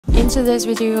today's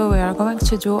video we are going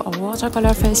to do a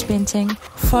watercolor face painting.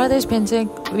 For this painting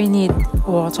we need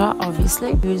water,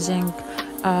 obviously, using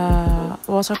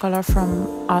watercolor from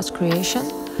Art Creation,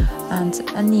 and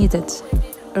a kneaded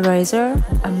eraser,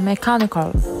 a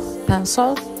mechanical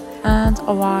pencil, and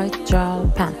a white gel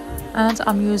pen. And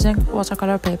I'm using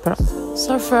watercolor paper.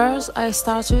 So first I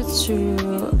started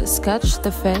to sketch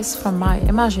the face from my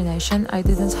imagination. I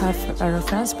didn't have a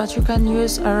reference, but you can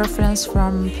use a reference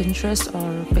from Pinterest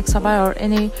or Pixabay or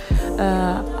any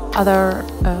other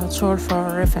tool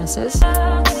for references.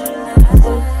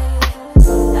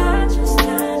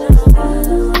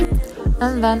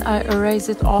 And then I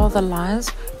erased all the lines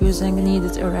using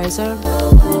kneaded eraser.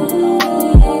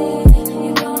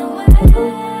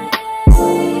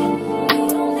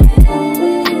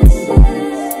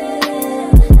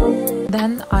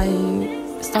 Then I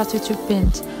started to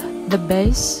paint the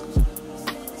base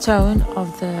tone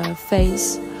of the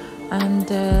face, and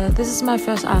this is my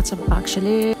first attempt.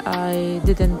 Actually, I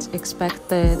didn't expect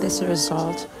this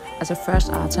result as a first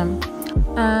attempt,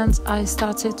 and I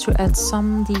started to add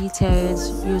some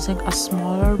details using a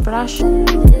smaller brush.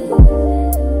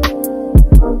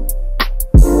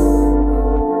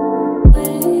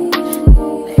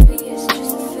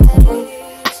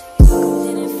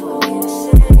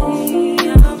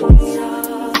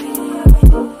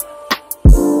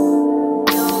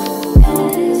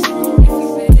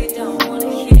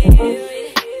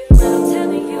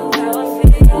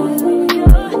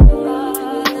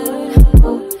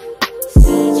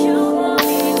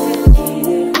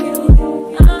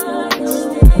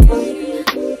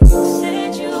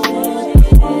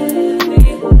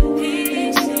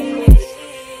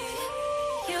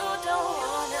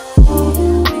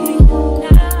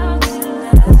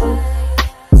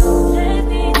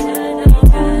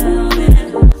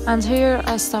 And here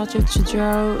I started to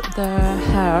draw the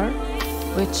hair,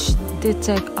 which did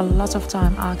take a lot of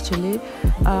time actually.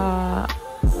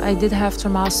 I did have to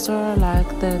master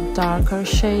like the darker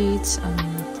shades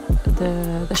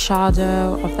and the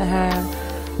shadow of the hair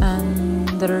and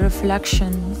the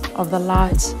reflection of the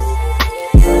light.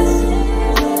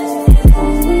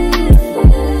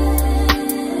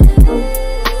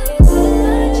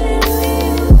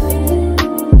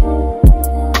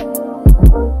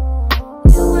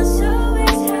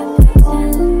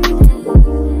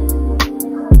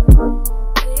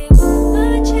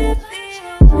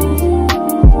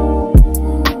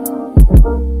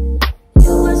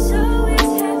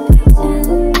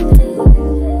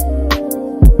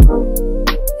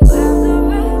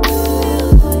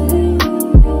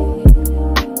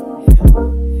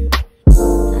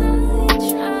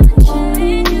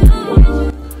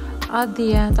 At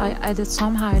the end, I added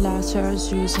some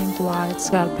highlighters using white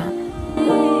gel pen.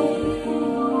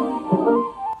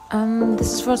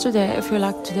 This is for today. If you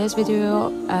liked today's video,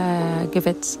 give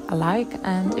it a like,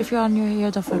 and if you are new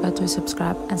here, don't forget to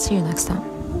subscribe, and see you next time.